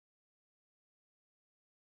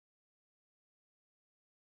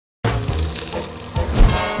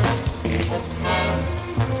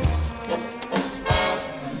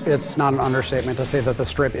it's not an understatement to say that the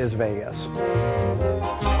Strip is Vegas.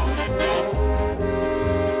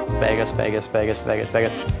 Vegas, Vegas, Vegas, Vegas,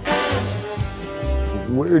 Vegas.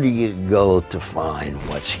 Where do you go to find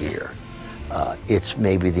what's here? It's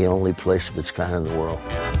maybe the only place of its kind in the world.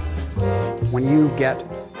 When you get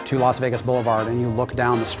to Las Vegas Boulevard and you look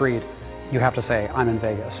down the street, you have to say, I'm in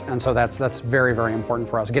Vegas. And so that's very, very important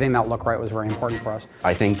for us. Getting that look right was very important for us.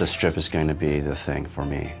 I think the Strip is going to be the thing for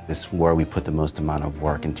me. It's where we put the most amount of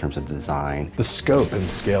work in terms of design. The scope and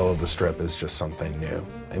scale of the Strip is just something new.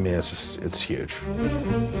 I mean, it's huge.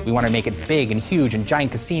 We want to make it big and huge and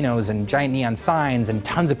giant casinos and giant neon signs and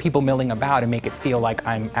tons of people milling about and make it feel like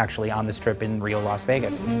I'm actually on the Strip in real Las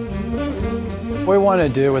Vegas. What we wanted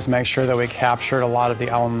to do was make sure that we captured a lot of the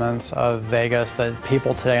elements of Vegas that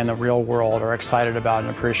people today in the real world are excited about and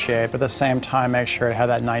appreciate, but at the same time make sure it had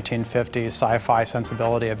that 1950s sci-fi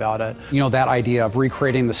sensibility about it. You know, that idea of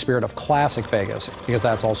recreating the spirit of classic Vegas, because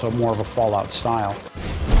that's also more of a Fallout style.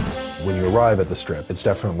 When you arrive at the Strip, it's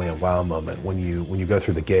definitely a wow moment. When you go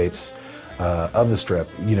through the gates of the Strip,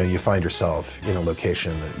 you know, you find yourself in a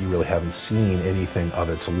location that you really haven't seen anything of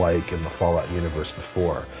its like in the Fallout universe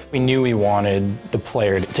before. We knew we wanted the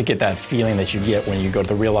player to get that feeling that you get when you go to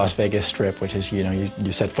the real Las Vegas Strip, which is, you know,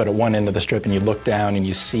 you set foot at one end of the Strip and you look down and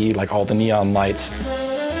you see like all the neon lights.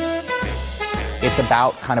 It's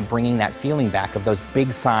about kind of bringing that feeling back of those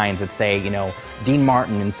big signs that say, you know, Dean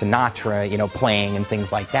Martin and Sinatra, you know, playing and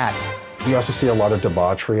things like that. You also see a lot of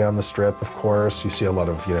debauchery on the Strip, of course. You see a lot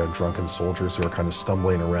of, you know, drunken soldiers who are kind of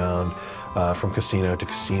stumbling around from casino to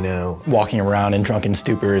casino. Walking around in drunken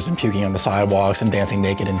stupors and puking on the sidewalks and dancing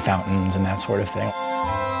naked in fountains and that sort of thing.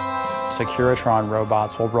 Securitron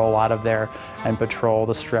robots will roll out of there and patrol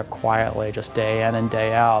the Strip quietly, just day in and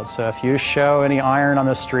day out. So if you show any iron on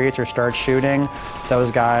the streets or start shooting,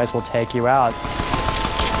 those guys will take you out.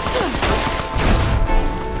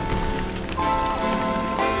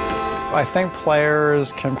 I think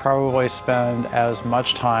players can probably spend as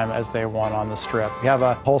much time as they want on the Strip. We have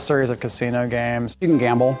a whole series of casino games. You can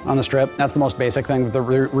gamble on the Strip. That's the most basic thing, the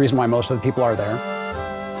reason why most of the people are there.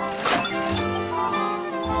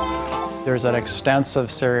 There's an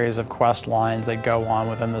extensive series of quest lines that go on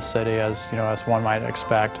within the city, as you know, as one might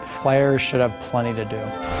expect. Players should have plenty to do.